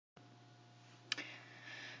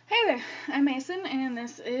Hey there, I'm Mason, and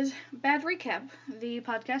this is Bad Recap, the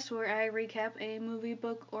podcast where I recap a movie,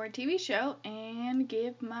 book, or TV show and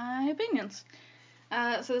give my opinions.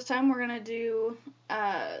 So this time we're gonna do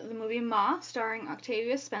the movie Ma, starring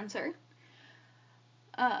Octavia Spencer.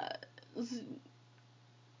 Uh,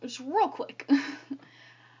 just real quick,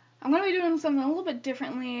 I'm gonna be doing something a little bit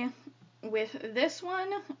differently with this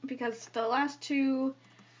one because the last two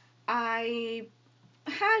I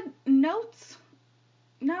had notes.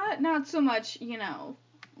 Not so much, to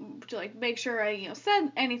like make sure I,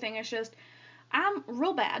 said anything. It's just I'm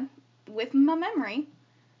real bad with my memory.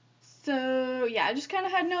 So yeah, I just kind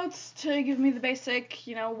of had notes to give me the basic,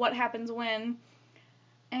 what happens when.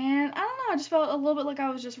 And I don't know, I just felt a little bit like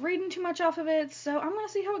I was just reading too much off of it. So I'm gonna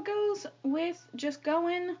see how it goes with just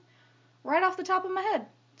going right off the top of my head.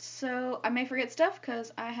 So I may forget stuff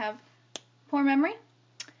because I have poor memory.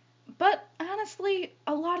 But honestly,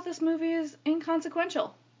 a lot of this movie is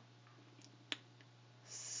inconsequential.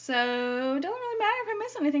 So, it doesn't really matter if I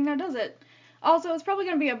miss anything now, does it? Also, it's probably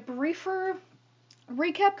going to be a briefer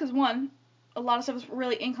recap because, one, a lot of stuff is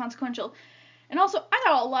really inconsequential. And also, I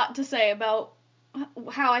got a lot to say about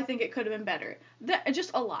how I think it could have been better.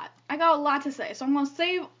 Just a lot. I got a lot to say, so I'm going to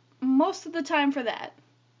save most of the time for that.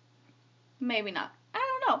 Maybe not. I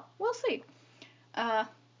don't know. We'll see.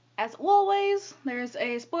 As always, there's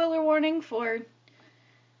a spoiler warning for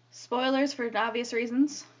spoilers for obvious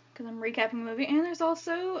reasons, because I'm recapping the movie, and there's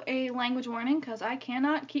also a language warning, because I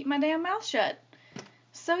cannot keep my damn mouth shut.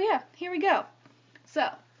 So yeah, here we go. So,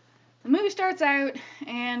 the movie starts out,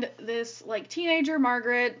 and this, teenager,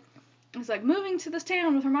 Margaret, is, moving to this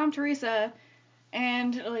town with her mom, Teresa,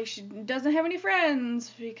 and, she doesn't have any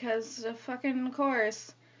friends, because of fucking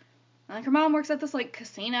course. And, her mom works at this,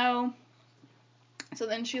 casino, so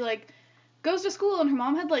then she, goes to school, and her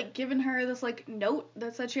mom had, given her this, note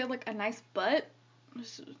that said she had, a nice butt.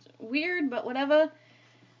 Weird, but whatever.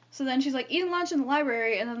 So then she's, eating lunch in the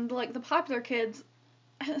library, and then, the popular kids...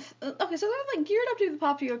 Okay, so they're, geared up to be the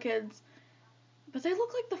popular kids, but they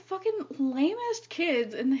look like the fucking lamest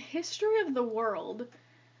kids in the history of the world.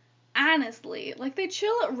 Honestly. They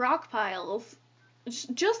chill at rock piles.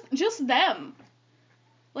 Just them.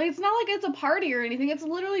 It's not like it's a party or anything. It's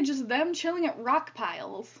literally just them chilling at rock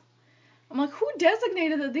piles. I'm like, who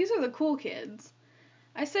designated that these are the cool kids?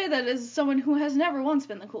 I say that as someone who has never once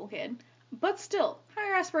been the cool kid. But still,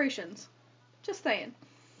 higher aspirations. Just saying.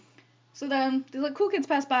 So then, these cool kids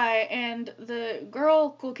pass by, and the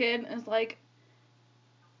girl cool kid is like,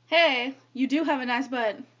 hey, you do have a nice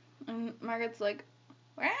butt. And Margaret's like,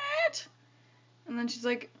 what? And then she's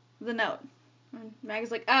like, the note. And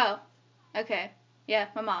Maggie's like, oh, okay. Yeah,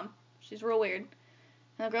 my mom. She's real weird.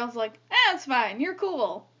 And the girl's like, it's fine, you're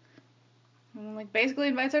cool. And basically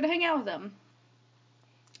invites her to hang out with them.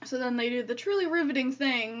 So then they do the truly riveting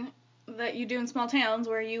thing that you do in small towns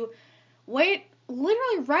where you wait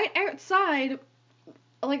literally right outside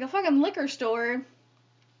a fucking liquor store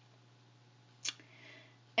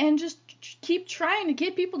and just keep trying to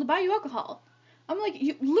get people to buy you alcohol. I'm like,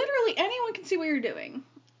 literally anyone can see what you're doing.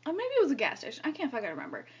 Or maybe it was a gas station. I can't fucking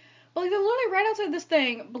remember. But they're literally right outside this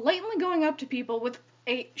thing, blatantly going up to people with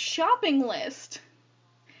a shopping list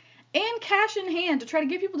and cash in hand to try to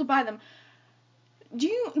get people to buy them.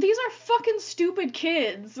 These are fucking stupid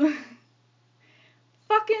kids.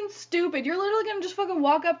 Fucking stupid. You're literally gonna just fucking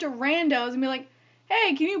walk up to randos and be like,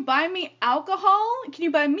 hey, can you buy me alcohol? Can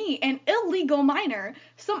you buy me, an illegal minor,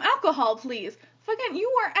 some alcohol, please? Fucking, you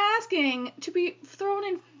are asking to be thrown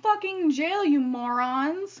in fucking jail, you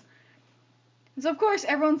morons. So of course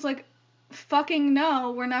everyone's like, fucking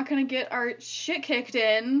no, we're not gonna get our shit kicked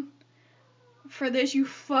in for this, you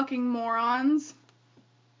fucking morons.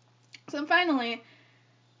 So finally,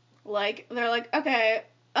 they're like, okay,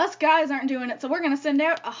 us guys aren't doing it, so we're gonna send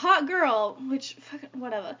out a hot girl, which, fucking,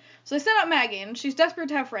 whatever. So they send out Maggie, and she's desperate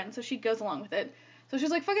to have friends, so she goes along with it. So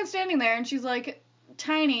she's, fucking standing there, and she's,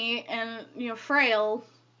 tiny and, frail,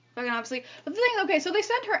 fucking obviously. But the thing, okay, so they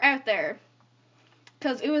sent her out there,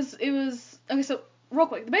 because it was, okay, so, real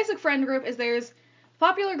quick, the basic friend group is there's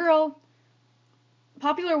popular girl,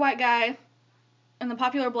 popular white guy, and the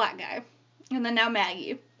popular black guy, and then now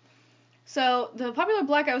Maggie. So, the popular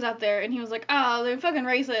black guy was out there, and he was like, oh, they're fucking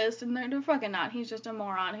racist, and they're fucking not. He's just a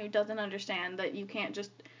moron who doesn't understand that you can't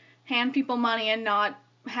just hand people money and not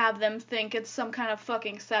have them think it's some kind of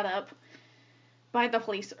fucking setup by the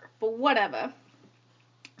police, but whatever.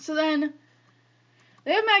 So then,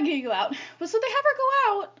 they have Maggie go out, but so they have her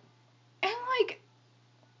go out, and,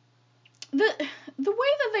 the way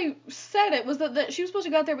that they said it was that she was supposed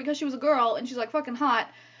to go out there because she was a girl, and she's, fucking hot.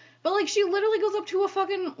 But, she literally goes up to a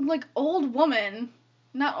fucking, old woman.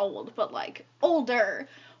 Not old, but, older.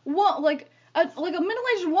 like a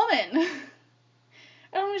middle-aged woman.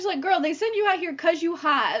 And I'm just like, girl, they send you out here 'cause you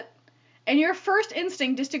hot, and your first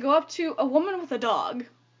instinct is to go up to a woman with a dog.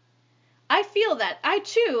 I feel that. I,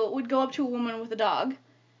 too, would go up to a woman with a dog.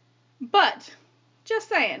 But, just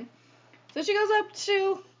saying. So she goes up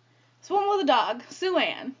to this woman with a dog, Sue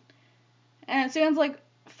Ann. And Sue Ann's like,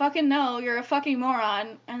 fucking no, you're a fucking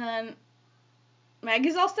moron. And then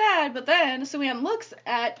Maggie's all sad, but then Sue Ann looks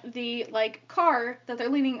at the, like, car that they're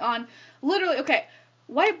leaning on. Literally, okay,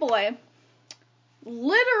 white boy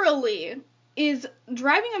literally is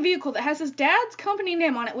driving a vehicle that has his dad's company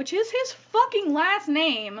name on it, which is his fucking last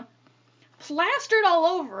name, plastered all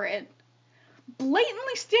over it,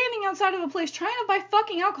 blatantly standing outside of a place trying to buy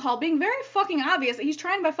fucking alcohol, being very fucking obvious that he's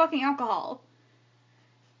trying to buy fucking alcohol.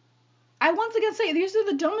 I once again say, these are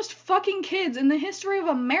the dumbest fucking kids in the history of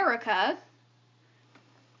America.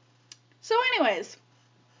 So anyways,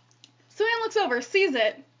 Sue Ann looks over, sees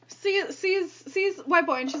it, sees white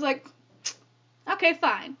boy, and she's like, okay,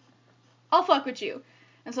 fine. I'll fuck with you.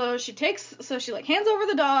 And so she like hands over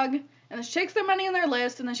the dog, and then she takes their money and their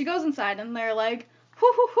list, and then she goes inside, and they're like,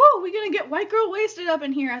 whoo hoo hoo, we gonna get white girl wasted up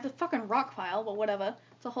in here at the fucking rock pile, but whatever.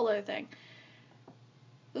 It's a whole other thing.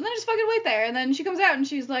 So then just fucking wait there, and then she comes out and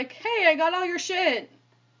she's like, hey, I got all your shit,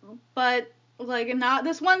 but, like, not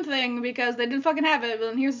this one thing, because they didn't fucking have it, but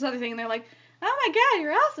then here's this other thing, and they're like, oh my god,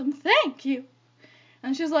 you're awesome, thank you.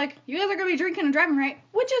 And she's like, you guys are gonna be drinking and driving, right?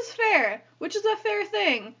 Which is fair. Which is a fair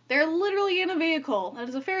thing. They're literally in a vehicle. That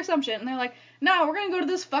is a fair assumption. And they're like, no, we're gonna go to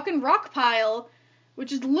this fucking rock pile,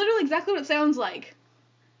 which is literally exactly what it sounds like.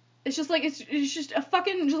 It's just like, it's just a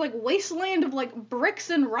fucking, just like, wasteland of, like, bricks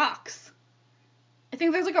and rocks. I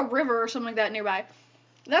think there's, like, a river or something like that nearby.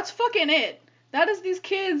 That's fucking it. That is these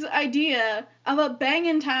kids' idea of a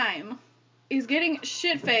bangin' time, is getting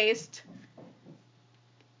shit-faced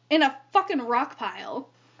in a fucking rock pile.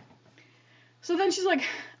 So then she's like,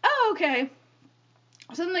 oh, okay.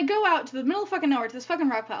 So then they go out to the middle of fucking nowhere, to this fucking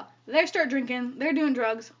rock pile. They start drinking, they're doing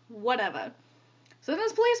drugs, whatever. So then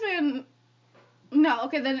this policeman, no,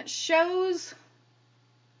 okay, then it shows,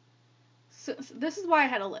 so this is why I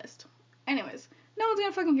had a list. Anyways, no one's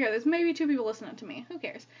gonna fucking care. There's maybe 2 people listening to me. Who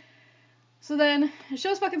cares? So then it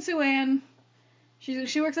shows fucking Sue Ann.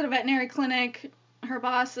 She works at a veterinary clinic. Her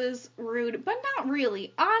boss is rude, but not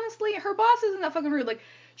really. Honestly, her boss isn't that fucking rude. Like,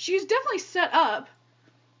 she's definitely set up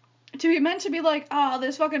to be meant to be like, oh,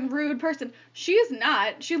 this fucking rude person. She is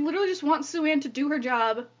not. She literally just wants Sue Ann to do her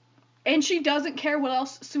job, and she doesn't care what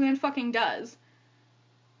else Sue Ann fucking does.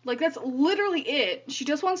 Like, that's literally it. She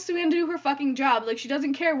just wants Sue Ann to do her fucking job. Like, she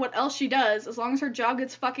doesn't care what else she does, as long as her job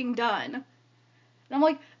gets fucking done. And I'm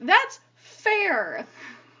like, that's fair.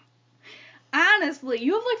 Honestly,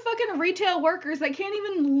 you have, like, fucking retail workers that can't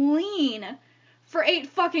even lean for 8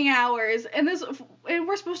 fucking hours, and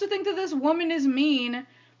we're supposed to think that this woman is mean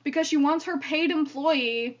because she wants her paid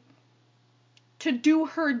employee to do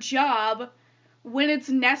her job when it's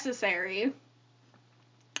necessary.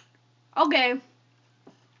 Okay.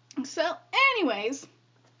 So, anyways.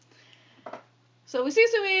 So we see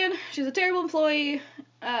Sue Ann, she's a terrible employee,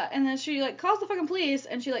 and then she, like, calls the fucking police,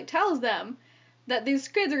 and she, like, tells them that these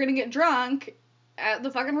kids are gonna get drunk at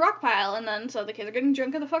the fucking rock pile, and then, so the kids are getting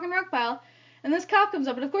drunk at the fucking rock pile, and this cop comes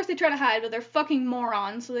up, and of course they try to hide, but they're fucking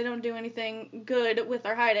morons, so they don't do anything good with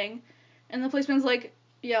their hiding, and the policeman's like,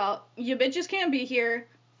 yo, you bitches can't be here,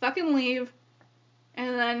 fucking leave,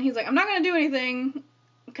 and then he's like, I'm not gonna do anything,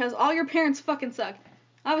 because all your parents fucking suck.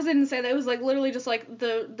 Obviously didn't say that, it was, like, literally just, like,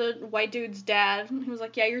 the white dude's dad, he was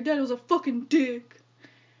like, yeah, your dad was a fucking dick.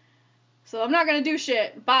 So I'm not gonna do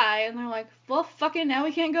shit, bye. And they're like, well, fucking now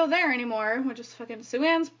we can't go there anymore, which is fucking Sue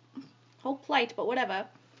Ann's whole plight, but whatever.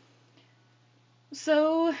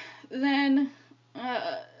 So then,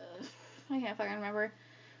 I can't fucking remember.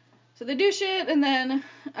 So they do shit, and then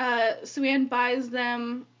Sue Ann buys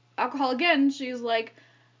them alcohol again. She's like,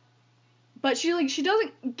 but she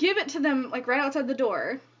doesn't give it to them, like, right outside the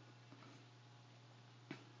door.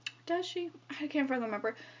 Does she? I can't fucking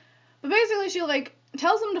remember. But basically she, like,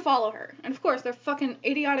 tells them to follow her. And of course, they're fucking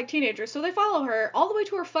idiotic teenagers, so they follow her all the way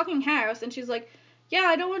to her fucking house, and she's like, yeah,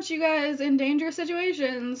 I don't want you guys in dangerous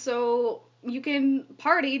situations, so you can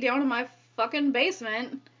party down in my fucking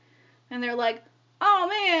basement. And they're like, oh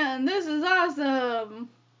man, this is awesome.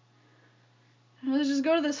 Let's just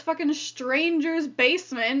go to this fucking stranger's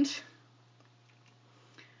basement.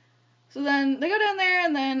 So then they go down there,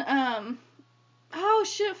 and then, oh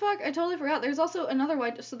shit, fuck, I totally forgot. There's also another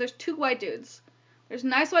so there's 2 white dudes. There's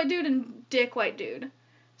nice white dude and dick white dude.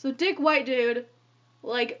 So dick white dude,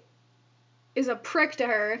 like, is a prick to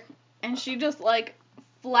her, and she just, like,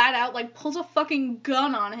 flat out, like, pulls a fucking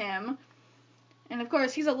gun on him, And of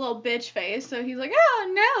course, he's a little bitch face, so he's like,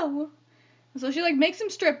 oh, no. And so she, like, makes him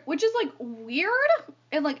strip, which is, like, weird.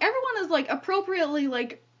 And, like, everyone is, like, appropriately,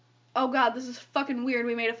 like, oh, God, this is fucking weird.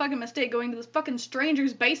 We made a fucking mistake going to this fucking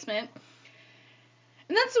stranger's basement.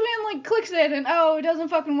 And then Sue-Ann, like, clicks it, and, oh, it doesn't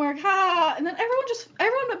fucking work, ha. And then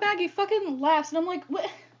everyone but Maggie fucking laughs, and I'm like,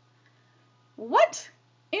 what?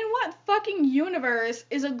 In what fucking universe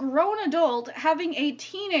is a grown adult having a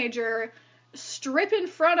teenager strip in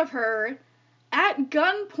front of her at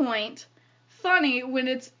gunpoint funny when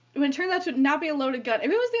it turns out to not be a loaded gun? If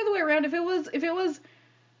it was the other way around, if it was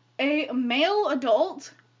a male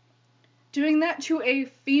adult doing that to a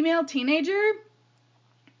female teenager,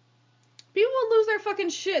 people would lose their fucking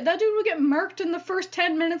shit. That dude would get murked in the first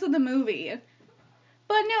 10 minutes of the movie.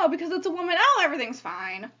 But no, because it's a woman, oh, everything's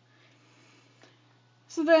fine.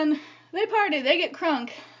 So then, they party, they get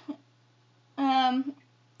crunk.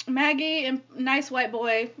 Maggie and nice white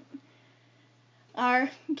boy are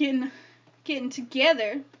getting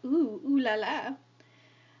together. Ooh la la.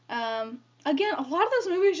 Again, a lot of this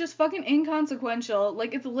movie is just fucking inconsequential.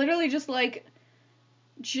 Like, it's literally just, like,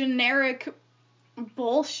 generic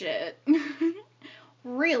bullshit.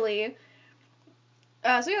 Really.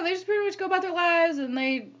 So yeah, they just pretty much go about their lives, and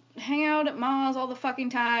they hang out at Ma's all the fucking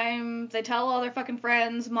time. They tell all their fucking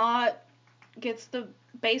friends. Ma gets the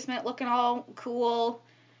basement looking all cool.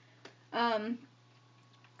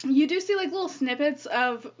 You do see, like, little snippets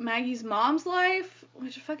of Maggie's mom's life,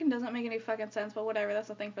 which fucking doesn't make any fucking sense, but whatever, that's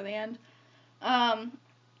a thing for the end.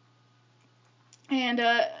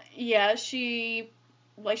 Yeah, she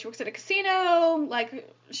works at a casino, like,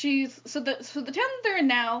 so the town that they're in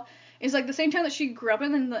now is, like, the same town that she grew up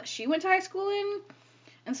in and that she went to high school in,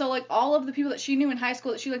 and so, like, all of the people that she knew in high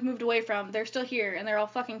school that she, like, moved away from, they're still here, and they're all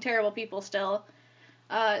fucking terrible people still.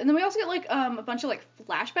 And then we also get, like, a bunch of, like,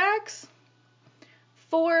 flashbacks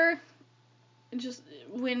for just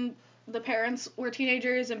when the parents were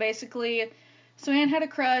teenagers, and basically Sue-Ann had a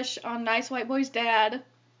crush on nice white boy's dad,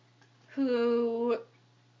 who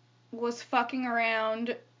was fucking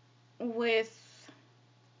around with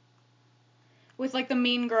like the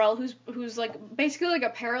mean girl who's like basically like a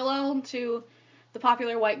parallel to the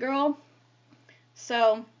popular white girl.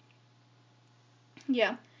 So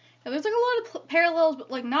yeah, there's like a lot of parallels, but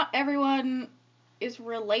like not everyone is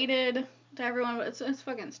related to everyone. But it's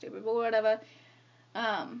fucking stupid, but whatever.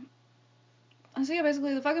 So yeah,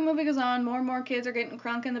 basically the fucking movie goes on. More and more kids are getting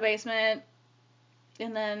crunk in the basement,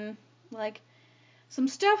 and then like some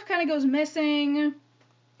stuff kind of goes missing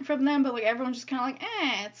from them, but like everyone's just kind of like,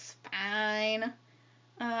 it's fine.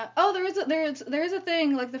 There is a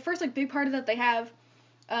thing, like the first like big party that they have,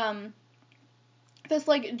 this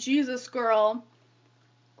like Jesus girl,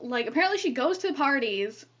 like apparently she goes to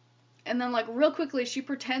parties, and then like real quickly she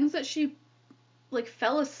pretends that she like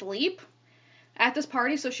fell asleep at this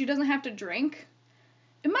party so she doesn't have to drink.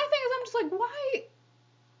 And my thing is, I'm just like, why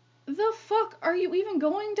the fuck are you even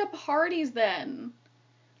going to parties then?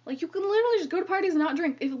 Like, you can literally just go to parties and not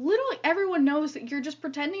drink. If literally everyone knows that you're just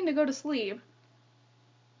pretending to go to sleep,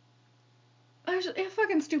 it's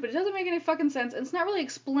fucking stupid. It doesn't make any fucking sense. It's not really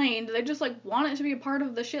explained. They just, like, want it to be a part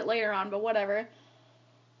of the shit later on, but whatever.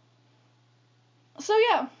 So,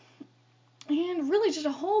 yeah. And really just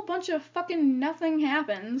a whole bunch of fucking nothing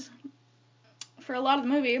happens for a lot of the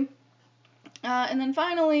movie. And then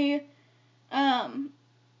finally,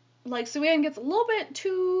 like, Sue-Ann gets a little bit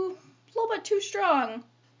too strong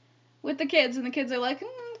with the kids, and the kids are like,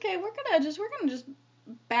 okay, we're gonna just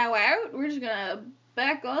bow out. We're just gonna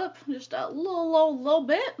back up just a little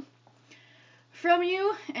bit from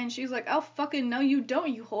you. And she's like, oh, fucking no, you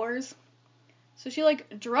don't, you whores. So she,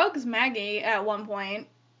 like, drugs Maggie at one point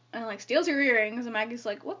and, like, steals her earrings, and Maggie's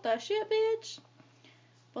like, what the shit, bitch?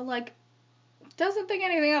 But, like, doesn't think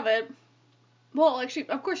anything of it. Well, like,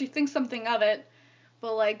 of course she thinks something of it,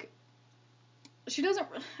 but, like, she doesn't,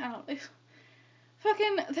 I don't know,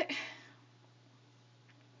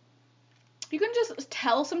 you can just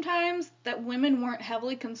tell sometimes that women weren't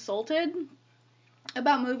heavily consulted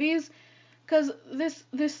about movies, because this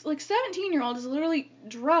like 17-year-old is literally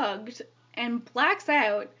drugged and blacks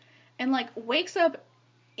out and like wakes up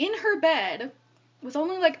in her bed with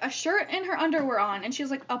only like a shirt and her underwear on, and she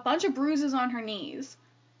has like a bunch of bruises on her knees.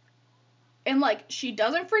 And, like, she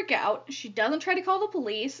doesn't freak out. She doesn't try to call the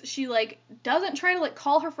police. She, like, doesn't try to, like,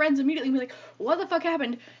 call her friends immediately and be like, what the fuck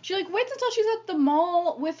happened? She, like, waits until she's at the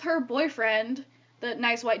mall with her boyfriend, the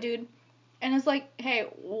nice white dude, and is like, hey,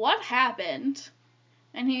 what happened?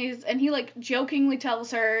 And he, like, jokingly tells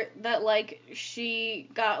her that, like, she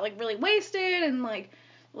got, like, really wasted and, like,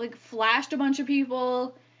 flashed a bunch of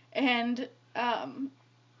people, and,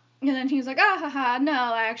 And then he's like, ah, haha, no,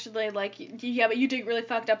 I actually, like, yeah, but you did really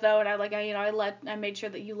fucked up, though, and I made sure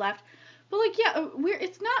that you left. But, like, yeah,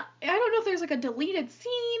 it's not, I don't know if there's, like, a deleted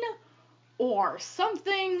scene or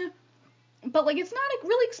something, but, like, it's not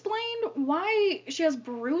really explained why she has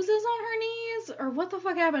bruises on her knees, or what the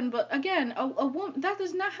fuck happened, but, again, a woman, that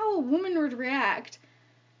is not how a woman would react.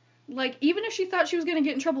 Like, even if she thought she was gonna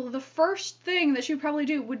get in trouble, the first thing that she would probably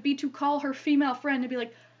do would be to call her female friend and be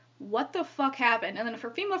like, what the fuck happened? And then if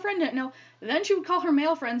her female friend didn't know, then she would call her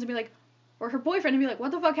male friends and be like, or her boyfriend and be like,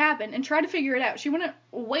 what the fuck happened? And try to figure it out. She wouldn't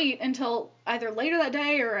wait until either later that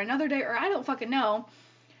day or another day, or I don't fucking know,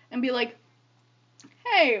 and be like,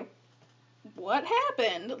 hey, what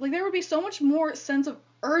happened? Like, there would be so much more sense of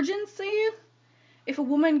urgency if a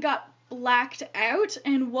woman got blacked out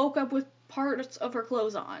and woke up with parts of her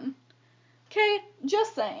clothes on. Okay?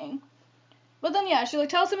 Just saying. But then, yeah, she, like,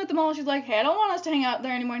 tells him at the mall, she's like, hey, I don't want us to hang out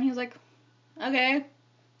there anymore. And he's like, okay. And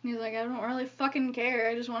he's like, I don't really fucking care.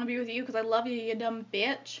 I just want to be with you because I love you, you dumb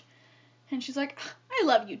bitch. And she's like, I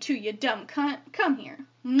love you too, you dumb cunt. Come here.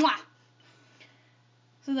 Mwah.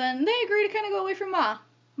 So then they agree to kind of go away from Ma.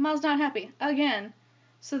 Ma's not happy. Again.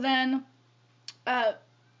 So then,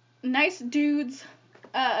 nice dude's,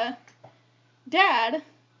 dad,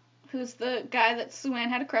 who's the guy that Sue-Ann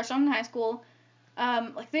had a crush on in high school,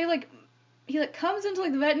 he, like, comes into,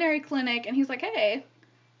 like, the veterinary clinic, and he's like, hey,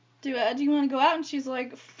 do you want to go out? And she's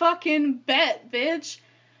like, fucking bet, bitch.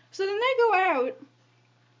 So then they go out,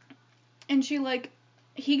 and she, like,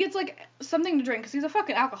 he gets, like, something to drink, because he's a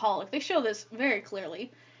fucking alcoholic. They show this very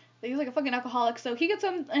clearly. He's, like, a fucking alcoholic, so he gets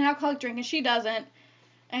an alcoholic drink, and she doesn't.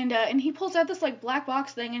 And he pulls out this, like, black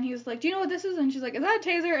box thing, and he's like, do you know what this is? And she's like, is that a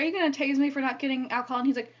taser? Are you gonna tase me for not getting alcohol? And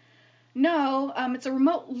he's like, no, it's a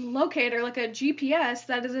remote locator, like a GPS,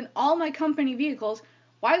 that is in all my company vehicles.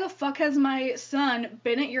 Why the fuck has my son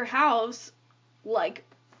been at your house, like,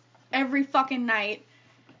 every fucking night?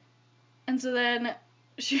 And so then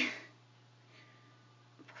she,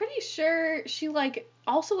 pretty sure she, like,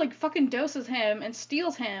 also, like, fucking doses him and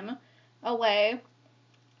steals him away.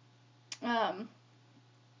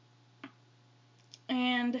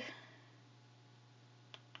 And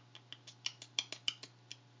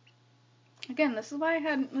again, this is why I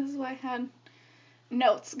had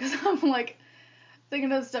notes, because I'm, like,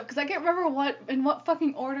 thinking of stuff, because I can't remember in what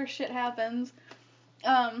fucking order shit happens.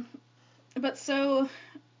 But so,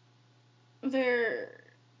 man,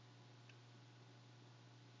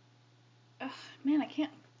 I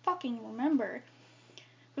can't fucking remember.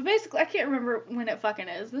 But basically, I can't remember when it fucking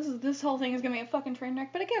is. This whole thing is gonna be a fucking train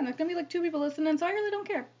wreck, but again, there's gonna be, like, 2 people listening, so I really don't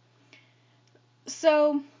care.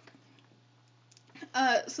 So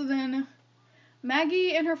then,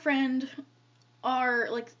 Maggie and her friend are,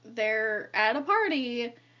 like, they're at a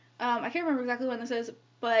party. I can't remember exactly when this is,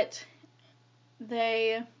 but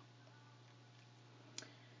they,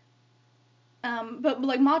 but,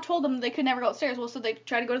 like, Ma told them they could never go upstairs. Well, so they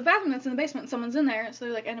try to go to the bathroom that's in the basement, and someone's in there, so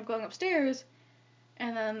they, like, end up going upstairs,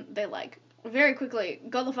 and then they, like, very quickly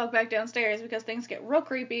go the fuck back downstairs because things get real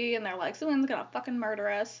creepy, and they're like, someone's gonna fucking murder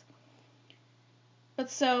us. But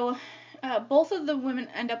so, both of the women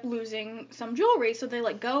end up losing some jewelry, so they,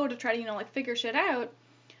 like, go to try to, like, figure shit out.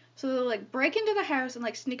 So they, like, break into the house and,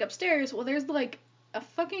 like, sneak upstairs. Well, there's, like, a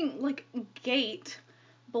fucking, like, gate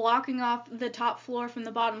blocking off the top floor from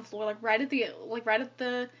the bottom floor, like, right at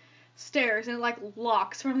the stairs, and it, like,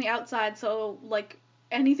 locks from the outside, so, like,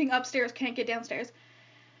 anything upstairs can't get downstairs.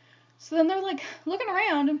 So then they're, like, looking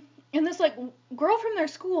around, and this, like, girl from their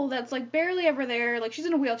school that's, like, barely ever there, like, she's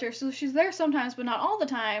in a wheelchair, so she's there sometimes, but not all the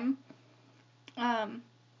time,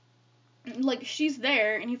 like, she's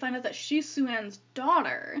there, and you find out that she's Sue-Ann's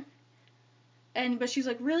daughter, but she's,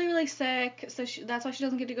 like, really, really sick, so that's why she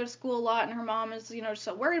doesn't get to go to school a lot, and her mom is, just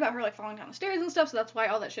so worried about her, like, falling down the stairs and stuff, so that's why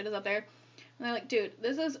all that shit is up there. And they're like, dude,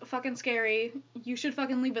 this is fucking scary, you should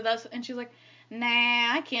fucking leave with us. And she's like,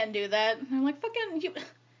 nah, I can't do that. And I'm like, fucking,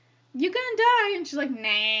 you gonna die. And she's like,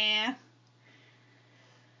 nah.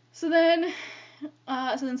 So then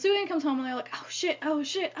Sue-Ann comes home, and they're like, oh shit.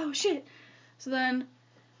 So then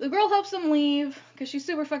the girl helps them leave, because she's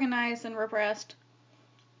super fucking nice and repressed.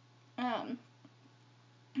 And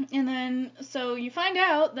then, so you find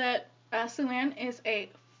out that Sue-Ann is a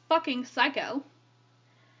fucking psycho.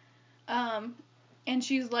 And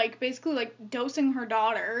she's, like, basically, like, dosing her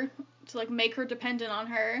daughter to, like, make her dependent on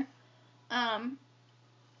her. And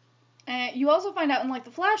you also find out in, like,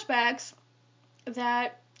 the flashbacks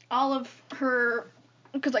that all of her,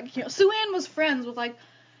 because, like, Sue-Ann was friends with, like,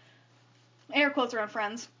 air quotes around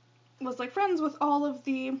friends, was, like, friends with all of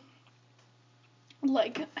the,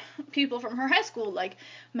 like, people from her high school, like,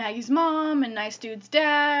 Maggie's mom, and Nice Dude's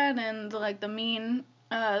dad, and, like, the mean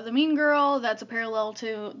the mean girl, that's a parallel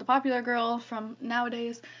to the popular girl from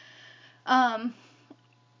nowadays.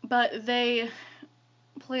 But they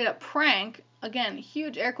played a prank, again,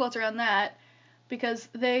 huge air quotes around that, because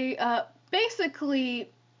they basically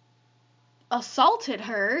assaulted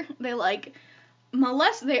her. They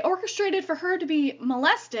they orchestrated for her to be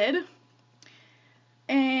molested.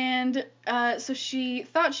 And so she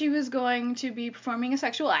thought she was going to be performing a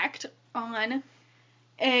sexual act on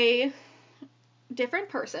a different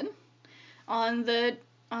person, on the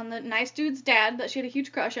nice dude's dad that she had a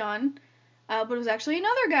huge crush on, but it was actually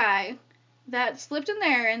another guy that slipped in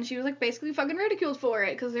there, and she was like basically fucking ridiculed for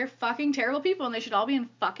it because they're fucking terrible people and they should all be in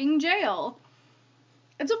fucking jail.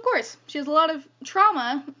 And so of course she has a lot of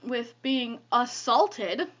trauma with being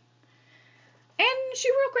assaulted, and she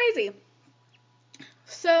real crazy.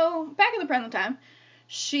 So back in the present time,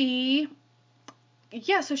 she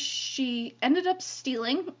ended up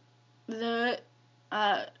stealing the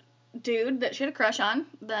dude that she had a crush on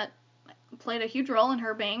that played a huge role in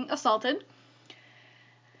her being assaulted.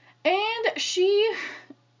 And she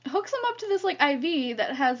hooks him up to this, like, IV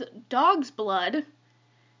that has dog's blood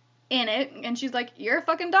in it. And she's like, you're a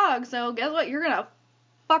fucking dog, so guess what? You're gonna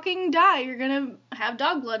fucking die. You're gonna have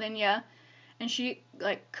dog blood in you. And she,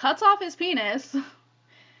 like, cuts off his penis.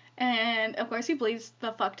 And, of course, he bleeds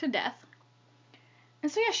the fuck to death.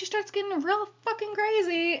 And so, yeah, she starts getting real fucking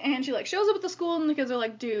crazy. And she, like, shows up at the school, and the kids are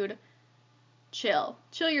like, dude, chill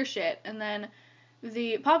your shit. And then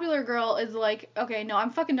the popular girl is like, okay, no,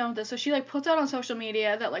 I'm fucking done with this. So she, like, puts out on social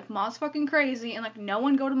media that, like, Ma's fucking crazy, and, like, no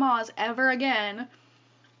one go to Ma's ever again.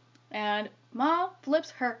 And Ma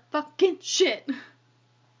flips her fucking shit.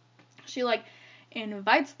 She, like,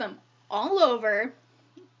 invites them all over.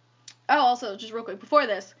 Oh, also, just real quick, before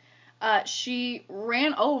this, she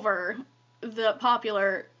ran over the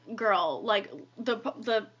popular girl, like, the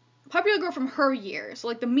popular girl from her year. So,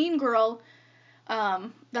 like, the mean girl,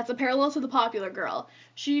 that's a parallel to the popular girl.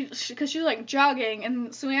 Because she's, like, jogging,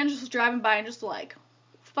 and Soo-Ann just was driving by and just, like,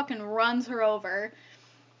 fucking runs her over.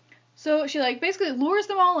 So she, like, basically lures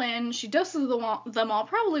them all in. She doses them all,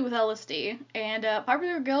 probably with LSD. And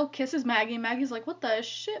popular girl kisses Maggie, and Maggie's like, what the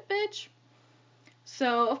shit, bitch?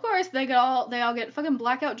 So, of course, they all get fucking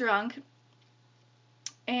blackout drunk.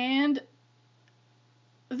 And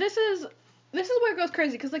this is where it goes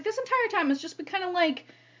crazy, because, like, this entire time it's just been kind of like,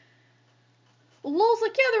 Lul's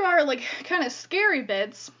like, yeah, there are, like, kind of scary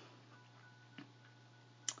bits,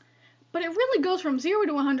 but it really goes from 0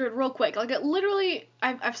 to 100 real quick. Like, it literally,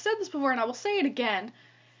 I've said this before, and I will say it again,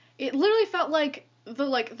 it literally felt like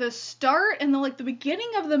the start and the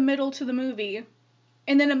beginning of the middle to the movie,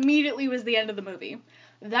 and then immediately was the end of the movie.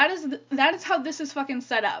 That is how this is fucking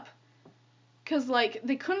set up. Because, like,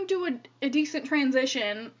 they couldn't do a decent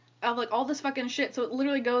transition of, like, all this fucking shit, so it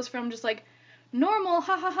literally goes from just, like, normal,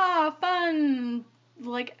 ha, fun,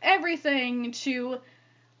 like, everything, to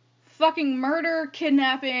fucking murder,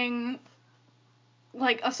 kidnapping,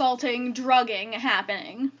 like, assaulting, drugging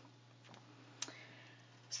happening.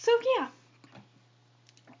 So, yeah.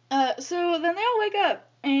 So then they all wake up,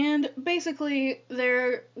 and basically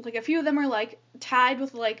they're, like, a few of them are, like, tied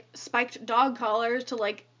with, like, spiked dog collars to,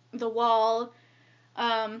 like, the wall.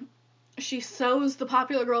 She sews the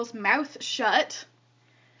popular girl's mouth shut.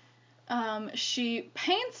 She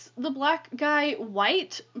paints the black guy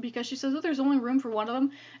white because she says that there's only room for one of them.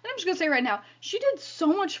 And I'm just gonna say right now, she did so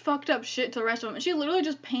much fucked up shit to the rest of them. She literally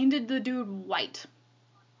just painted the dude white.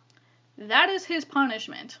 That is his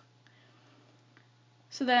punishment.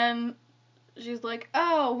 So then she's like,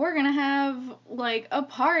 oh, we're gonna have, like, a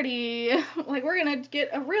party. Like, we're gonna get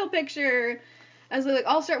a real picture as they, like,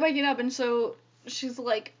 all start waking up. And so she's,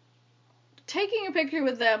 like, taking a picture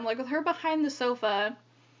with them, like, with her behind the sofa.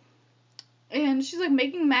 And she's, like,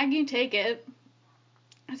 making Maggie take it.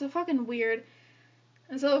 It's so fucking weird.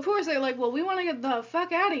 And so, of course, they're like, well, we want to get the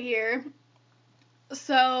fuck out of here.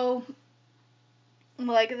 So,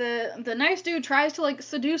 like, the nice dude tries to, like,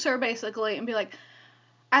 seduce her, basically, and be like,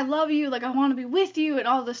 I love you, like, I want to be with you, and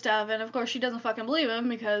all this stuff. And, of course, she doesn't fucking believe him,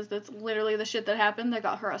 because that's literally the shit that happened that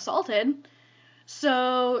got her assaulted.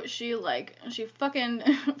 So, she fucking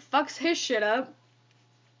fucks his shit up.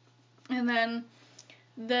 And then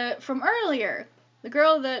from earlier,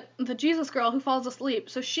 the Jesus girl who falls asleep,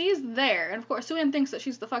 so she's there, and of course Soo-Ann thinks that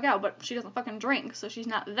she's the fuck out, but she doesn't fucking drink, so she's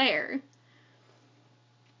not there.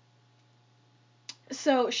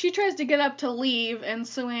 So she tries to get up to leave, and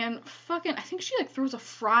Soo-Ann fucking, I think she, like, throws a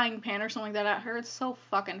frying pan or something like that at her. It's so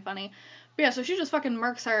fucking funny. But yeah, so she just fucking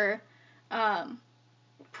murks her.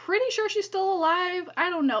 Pretty sure she's still alive. I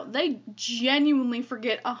don't know. They genuinely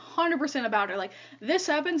forget 100% about her. Like, this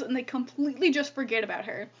happens and they completely just forget about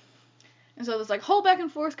her. And so this like whole back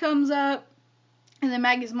and forth comes up, and then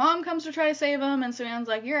Maggie's mom comes to try to save him, and Sue-Ann's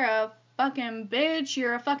like, you're a fucking bitch,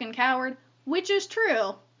 you're a fucking coward, which is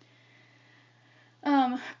true.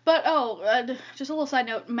 Just a little side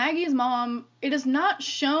note, Maggie's mom, it is not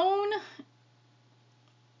shown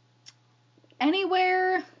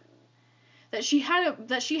anywhere that she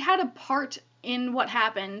had a part in what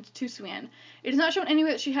happened to Sue-Ann. It is not shown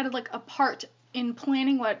anywhere that she had like a part in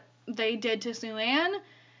planning what they did to Sue-Ann.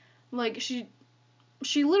 Like she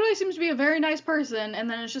literally seems to be a very nice person, and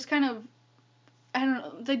then it's just kind of, I don't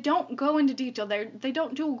know, they don't go into detail. They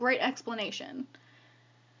don't do a great explanation.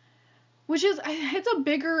 Which is, it's a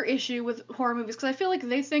bigger issue with horror movies, because I feel like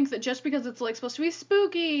they think that just because it's like supposed to be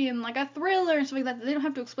spooky and like a thriller and stuff like that, they don't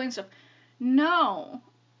have to explain stuff. No.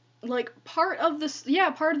 Like, part of the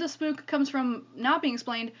spook comes from not being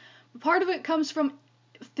explained, but part of it comes from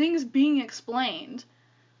things being explained.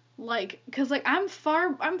 Like, because like I'm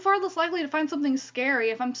far less likely to find something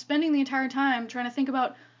scary if I'm spending the entire time trying to think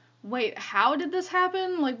about, wait, how did this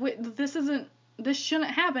happen? Like, wait, this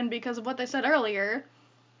shouldn't happen because of what they said earlier.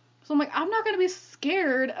 So I'm like, I'm not going to be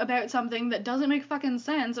scared about something that doesn't make fucking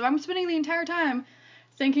sense. If I'm spending the entire time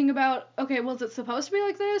thinking about, okay, was it supposed to be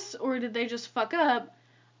like this, or did they just fuck up?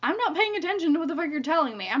 I'm not paying attention to what the fuck you're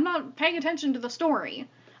telling me. I'm not paying attention to the story.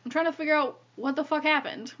 I'm trying to figure out what the fuck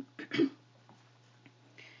happened.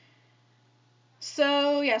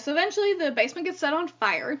 So eventually the basement gets set on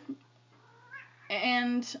fire.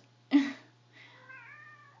 And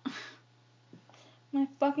my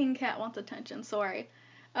fucking cat wants attention, sorry.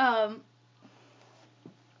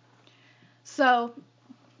 So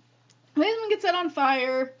the basement gets set on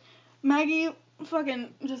fire. Maggie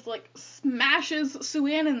fucking just like smashes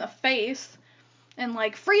Sue-Ann in the face and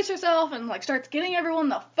like frees herself and like starts getting everyone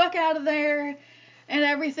the fuck out of there and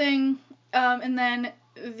everything. And then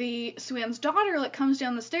the Sue-Ann's daughter like comes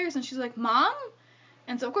down the stairs and she's like, Mom?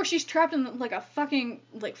 And so of course she's trapped in like a fucking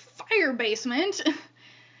like fire basement.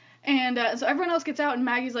 And so everyone else gets out and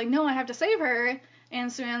Maggie's like, no, I have to save her. And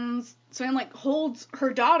Sue-Ann like holds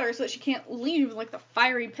her daughter so that she can't leave like the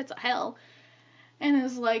fiery pits of hell. And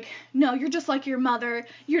is like, no, you're just like your mother.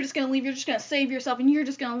 You're just gonna leave. You're just gonna save yourself, and you're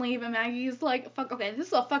just gonna leave. And Maggie's like, fuck, okay, this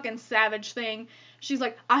is a fucking savage thing. She's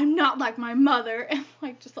like, I'm not like my mother. And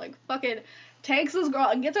like, just like fucking takes this girl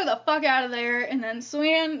and gets her the fuck out of there. And then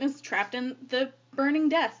Sue-Ann is trapped in the burning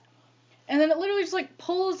death. And then it literally just like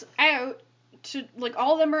pulls out to, like,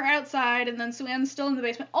 all of them are outside, and then Sue-Ann's still in the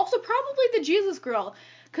basement. Also, probably the Jesus girl,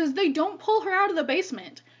 because they don't pull her out of the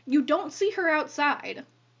basement. You don't see her outside.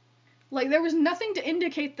 Like, there was nothing to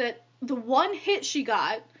indicate that the one hit she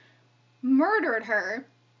got murdered her,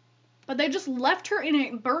 but they just left her in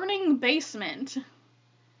a burning basement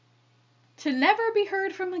to never be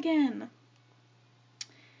heard from again.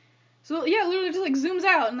 So, yeah, literally just, like, zooms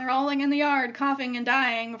out, and they're all, like, in the yard coughing and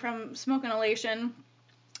dying from smoke inhalation.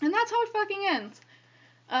 And that's how it fucking ends.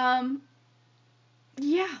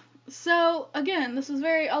 Yeah. So, again, this is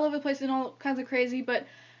very all over the place and all kinds of crazy, but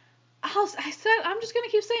I'm just gonna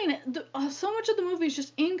keep saying it. So much of the movie is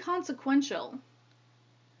just inconsequential.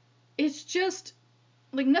 It's just,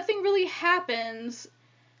 like, nothing really happens.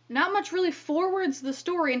 Not much really forwards the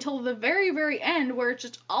story until the very, very end, where it's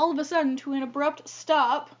just all of a sudden to an abrupt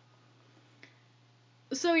stop.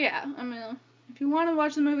 So, yeah, I mean, if you want to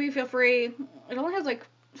watch the movie, feel free. It only has, like,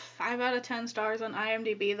 5 out of 10 stars on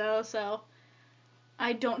IMDb, though, so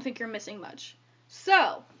I don't think you're missing much.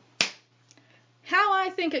 So, how I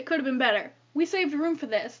think it could have been better. We saved room for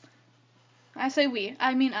this. I say we,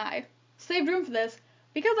 I mean I. Saved room for this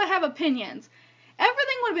because I have opinions.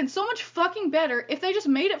 Everything would have been so much fucking better if they just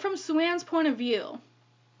made it from Sue-Ann's point of view.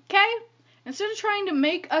 Okay? Instead of trying to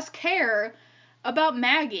make us care about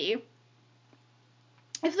Maggie,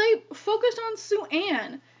 if they focused on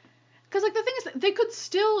Sue-Ann, because, like, the thing is, they could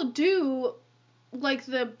still do, like,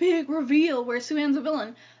 the big reveal where Sue-Ann's a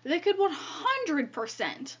villain. They could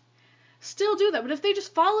 100% still do that, but if they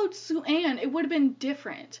just followed Sue-Ann, it would have been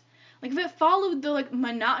different. Like, if it followed the, like,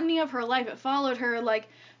 monotony of her life, it followed her, like,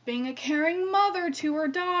 being a caring mother to her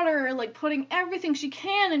daughter, like, putting everything she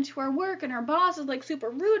can into her work, and her boss is, like, super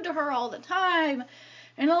rude to her all the time,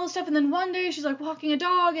 and all this stuff, and then one day she's, like, walking a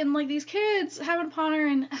dog, and, like, these kids happen upon her,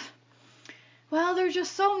 and, well, they're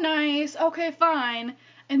just so nice, okay, fine,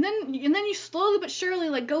 and then you slowly but surely,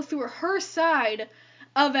 like, go through her side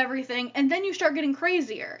of everything, and then you start getting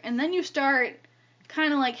crazier, and then you start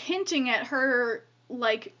kind of, like, hinting at her,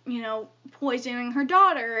 like, you know, poisoning her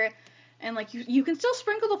daughter, and, like, you can still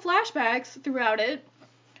sprinkle the flashbacks throughout it,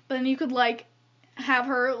 but then you could, like, have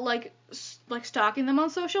her, like stalking them on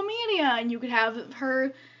social media, and you could have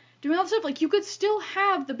her doing all this stuff. Like, you could still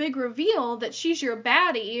have the big reveal that she's your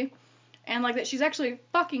baddie, and like that she's actually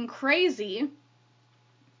fucking crazy.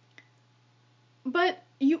 But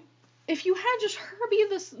if you had just her be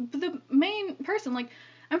the main person, like,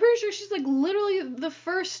 I'm pretty sure she's like literally the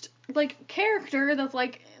first like character that's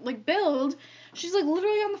like build. She's like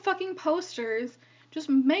literally on the fucking posters. Just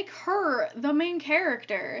make her the main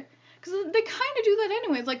character. Because they kind of do that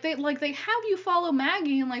anyways. Like they have you follow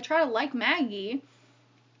Maggie and like try to like Maggie.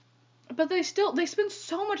 But they spend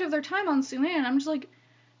so much of their time on Sue-Ann. I'm just like,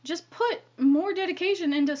 just put more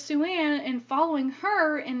dedication into Sue-Ann and following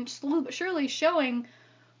her and slowly but surely showing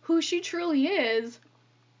who she truly is,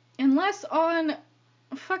 and less on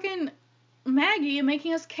fucking Maggie and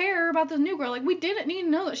making us care about this new girl. Like, we didn't need to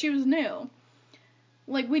know that she was new.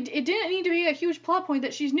 Like, it didn't need to be a huge plot point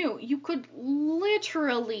that she's new. You could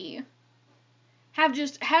literally have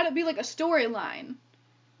just had it be like a storyline.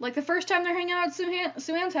 Like, the first time they're hanging out at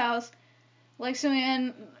Sue-Ann's house, like,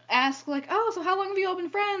 Sue-Ann asks, like, oh, so how long have you all been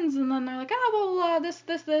friends? And then they're like, oh, well, this.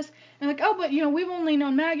 And like, oh, but, we've only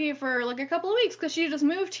known Maggie for, like, a couple of weeks because she just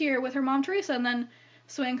moved here with her mom, Teresa. And then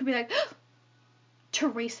Sue-Ann could be like, oh,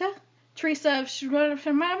 Teresa? Teresa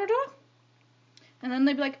from Labrador? And then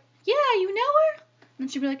they'd be like, yeah, you know her?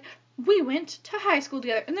 And she'd be like, we went to high school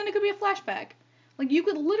together. And then it could be a flashback. Like, you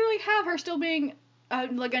could literally have her still being,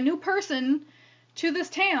 like, a new person to this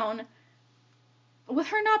town with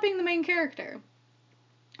her not being the main character.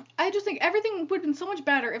 I just think everything would have been so much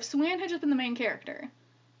better if Sue-Ann had just been the main character.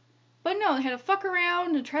 But no, they had to fuck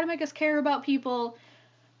around and try to make us care about people.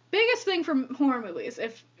 Biggest thing from horror movies,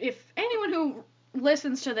 if anyone who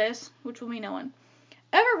listens to this, which will be no one,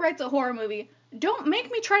 ever writes a horror movie, don't make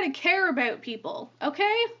me try to care about people,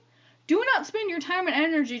 okay? Do not spend your time and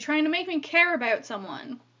energy trying to make me care about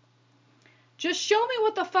someone. Just show me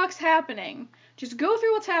what the fuck's happening. Just go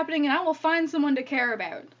through what's happening and I will find someone to care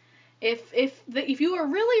about. If you are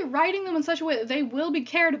really writing them in such a way that they will be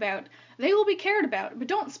cared about, they will be cared about. But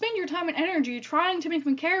don't spend your time and energy trying to make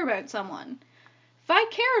them care about someone. If I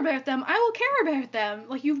care about them, I will care about them.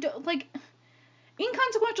 Like,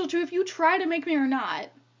 inconsequential to if you try to make me or not.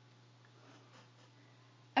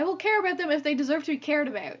 I will care about them if they deserve to be cared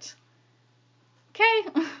about.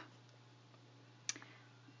 Okay?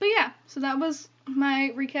 But yeah, so that was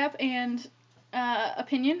my recap and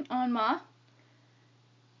opinion on Ma.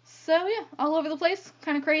 So yeah, all over the place,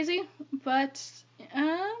 kind of crazy, but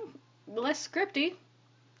less scripty.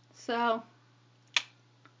 So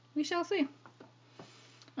we shall see.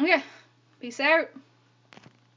 Okay, peace out.